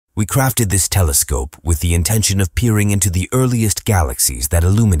We crafted this telescope with the intention of peering into the earliest galaxies that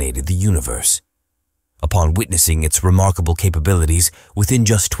illuminated the universe. Upon witnessing its remarkable capabilities within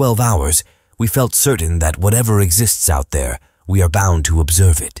just 12 hours, we felt certain that whatever exists out there, we are bound to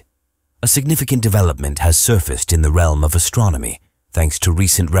observe it. A significant development has surfaced in the realm of astronomy, thanks to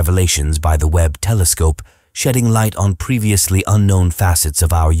recent revelations by the Webb telescope shedding light on previously unknown facets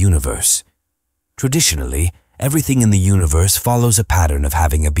of our universe. Traditionally, everything in the universe follows a pattern of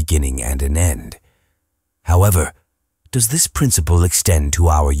having a beginning and an end. However, does this principle extend to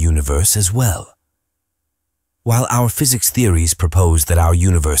our universe as well? While our physics theories propose that our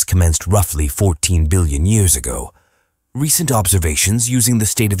universe commenced roughly 14 billion years ago, recent observations using the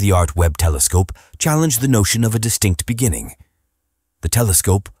state-of-the-art Webb telescope challenge the notion of a distinct beginning. The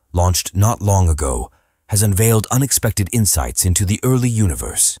telescope, launched not long ago, has unveiled unexpected insights into the early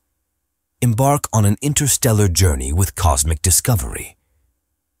universe. Embark on an interstellar journey with cosmic discovery.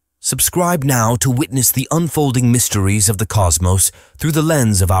 Subscribe now to witness the unfolding mysteries of the cosmos through the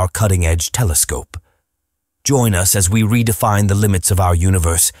lens of our cutting-edge telescope. Join us as we redefine the limits of our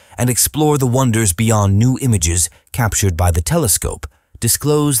universe and explore the wonders beyond. New images captured by the telescope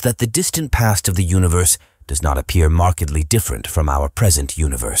disclose that the distant past of the universe does not appear markedly different from our present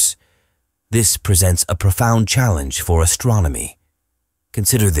universe. This presents a profound challenge for astronomy.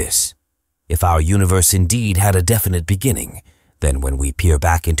 Consider this. If our universe indeed had a definite beginning, then when we peer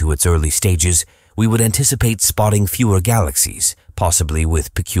back into its early stages, we would anticipate spotting fewer galaxies, possibly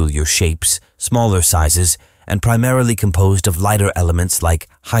with peculiar shapes, smaller sizes, and primarily composed of lighter elements like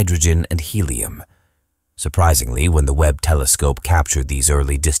hydrogen and helium. Surprisingly, when the Webb telescope captured these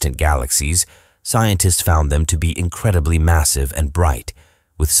early distant galaxies, scientists found them to be incredibly massive and bright,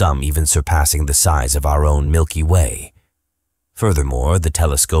 with some even surpassing the size of our own Milky Way. Furthermore, the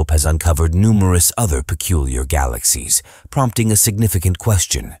telescope has uncovered numerous other peculiar galaxies, prompting a significant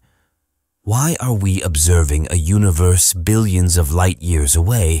question. Why are we observing a universe billions of light years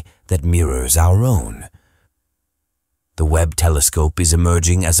away that mirrors our own? The Webb telescope is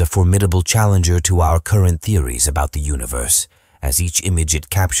emerging as a formidable challenger to our current theories about the universe, as each image it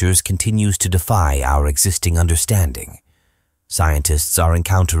captures continues to defy our existing understanding. Scientists are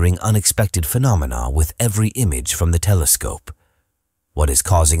encountering unexpected phenomena with every image from the telescope. What is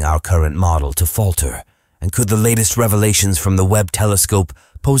causing our current model to falter? And could the latest revelations from the Webb telescope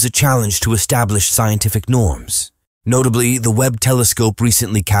pose a challenge to established scientific norms? Notably, the Webb telescope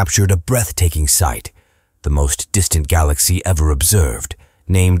recently captured a breathtaking sight, the most distant galaxy ever observed,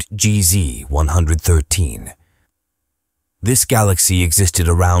 named GZ-113. This galaxy existed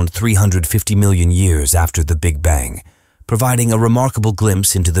around 350 million years after the Big Bang, providing a remarkable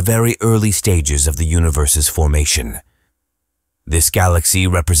glimpse into the very early stages of the universe's formation. This galaxy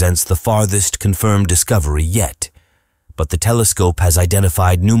represents the farthest confirmed discovery yet, but the telescope has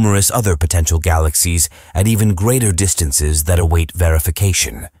identified numerous other potential galaxies at even greater distances that await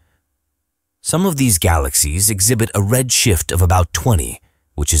verification. Some of these galaxies exhibit a red shift of about 20,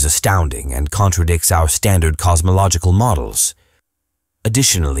 which is astounding and contradicts our standard cosmological models.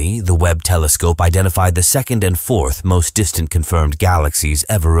 Additionally, the Webb telescope identified the second and fourth most distant confirmed galaxies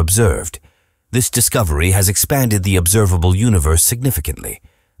ever observed. This discovery has expanded the observable universe significantly.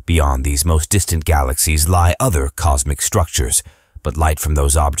 Beyond these most distant galaxies lie other cosmic structures, but light from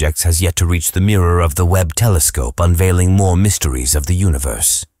those objects has yet to reach the mirror of the Webb telescope, unveiling more mysteries of the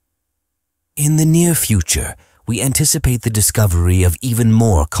universe. In the near future, we anticipate the discovery of even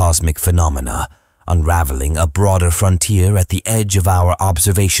more cosmic phenomena, unraveling a broader frontier at the edge of our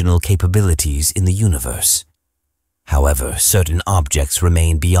observational capabilities in the universe. However, certain objects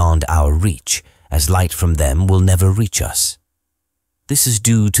remain beyond our reach, as light from them will never reach us. This is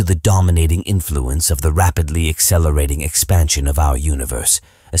due to the dominating influence of the rapidly accelerating expansion of our universe,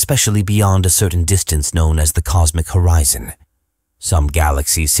 especially beyond a certain distance known as the cosmic horizon. Some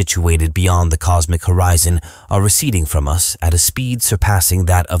galaxies situated beyond the cosmic horizon are receding from us at a speed surpassing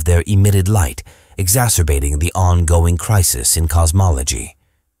that of their emitted light, exacerbating the ongoing crisis in cosmology.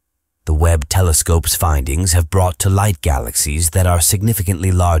 The Webb telescope's findings have brought to light galaxies that are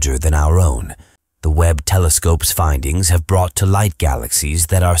significantly larger than our own. The Webb telescope's findings have brought to light galaxies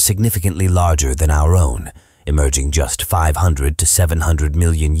that are significantly larger than our own, emerging just 500 to 700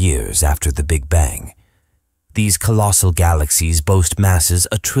 million years after the Big Bang. These colossal galaxies boast masses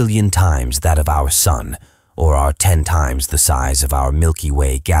 1 trillion times that of our Sun, or are 10 times the size of our Milky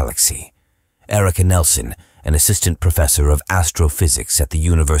Way galaxy. Erica Nelson, an assistant professor of astrophysics at the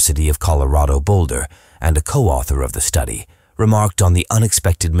University of Colorado Boulder and a co-author of the study, remarked on the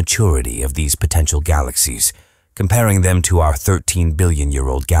unexpected maturity of these potential galaxies, comparing them to our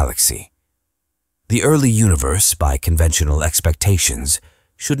 13-billion-year-old galaxy. The early universe, by conventional expectations,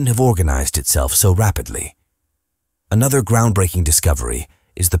 shouldn't have organized itself so rapidly. Another groundbreaking discovery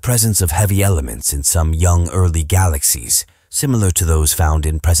is the presence of heavy elements in some young early galaxies, similar to those found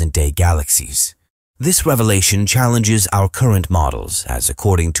in present-day galaxies. This revelation challenges our current models, as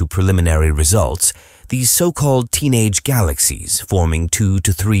according to preliminary results, these so-called teenage galaxies, forming 2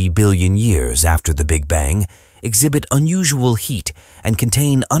 to 3 billion years after the Big Bang, exhibit unusual heat and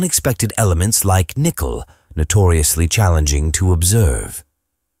contain unexpected elements like nickel, notoriously challenging to observe.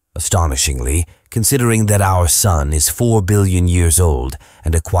 Astonishingly, considering that our Sun is 4 billion years old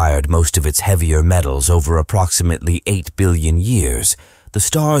and acquired most of its heavier metals over approximately 8 billion years, the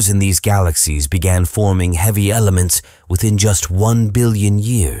stars in these galaxies began forming heavy elements within just 1 billion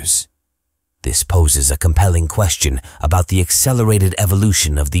years. This poses a compelling question about the accelerated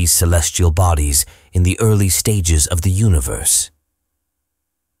evolution of these celestial bodies in the early stages of the universe.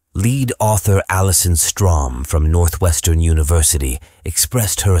 Lead author Alison Strom from Northwestern University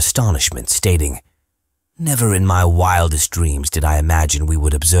expressed her astonishment, stating, "Never in my wildest dreams did I imagine we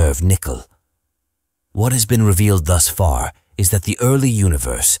would observe nickel. What has been revealed thus far is that the early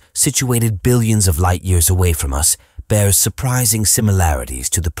universe, situated billions of light years away from us, bears surprising similarities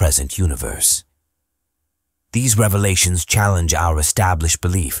to the present universe." These revelations challenge our established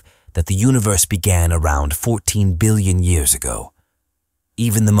belief that the universe began around 14 billion years ago.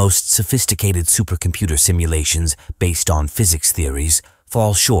 Even the most sophisticated supercomputer simulations based on physics theories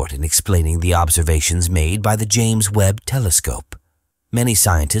fall short in explaining the observations made by the James Webb telescope. Many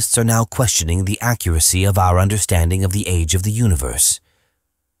scientists are now questioning the accuracy of our understanding of the age of the universe.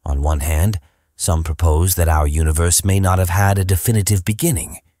 On one hand, some propose that our universe may not have had a definitive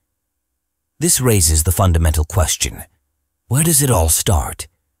beginning. This raises the fundamental question: where does it all start?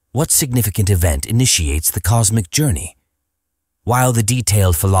 What significant event initiates the cosmic journey? While the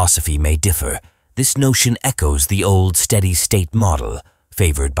detailed philosophy may differ, this notion echoes the old steady-state model,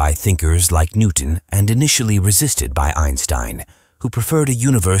 favored by thinkers like Newton and initially resisted by Einstein, who preferred a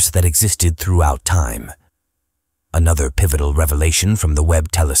universe that existed throughout time. Another pivotal revelation from the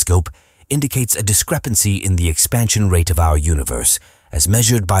Webb telescope indicates a discrepancy in the expansion rate of our universe as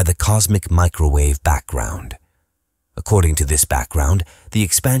measured by the cosmic microwave background. According to this background, the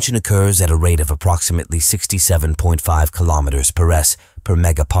expansion occurs at a rate of approximately 67.5 kilometers per s per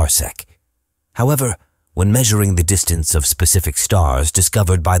megaparsec. However, when measuring the distance of specific stars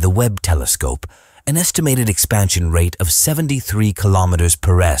discovered by the Webb telescope, an estimated expansion rate of 73 kilometers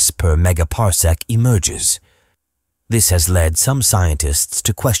per s per megaparsec emerges. This has led some scientists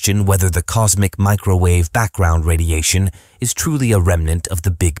to question whether the cosmic microwave background radiation is truly a remnant of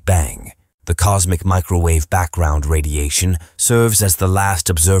the Big Bang. The cosmic microwave background radiation serves as the last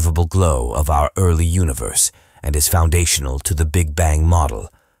observable glow of our early universe and is foundational to the Big Bang model.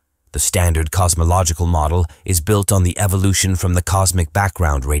 The standard cosmological model is built on the evolution from the cosmic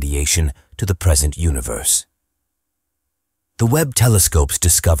background radiation to the present universe. The Webb telescope's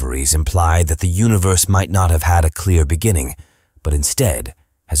discoveries imply that the universe might not have had a clear beginning, but instead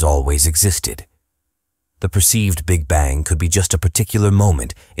has always existed. The perceived Big Bang could be just a particular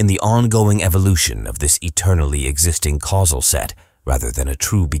moment in the ongoing evolution of this eternally existing causal set rather than a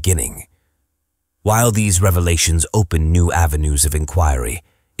true beginning. While these revelations open new avenues of inquiry,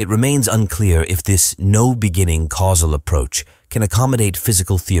 it remains unclear if this no-beginning causal approach can accommodate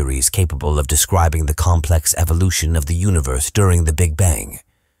physical theories capable of describing the complex evolution of the universe during the Big Bang.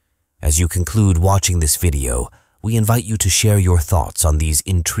 As you conclude watching this video, we invite you to share your thoughts on these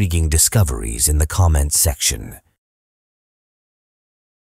intriguing discoveries in the comments section.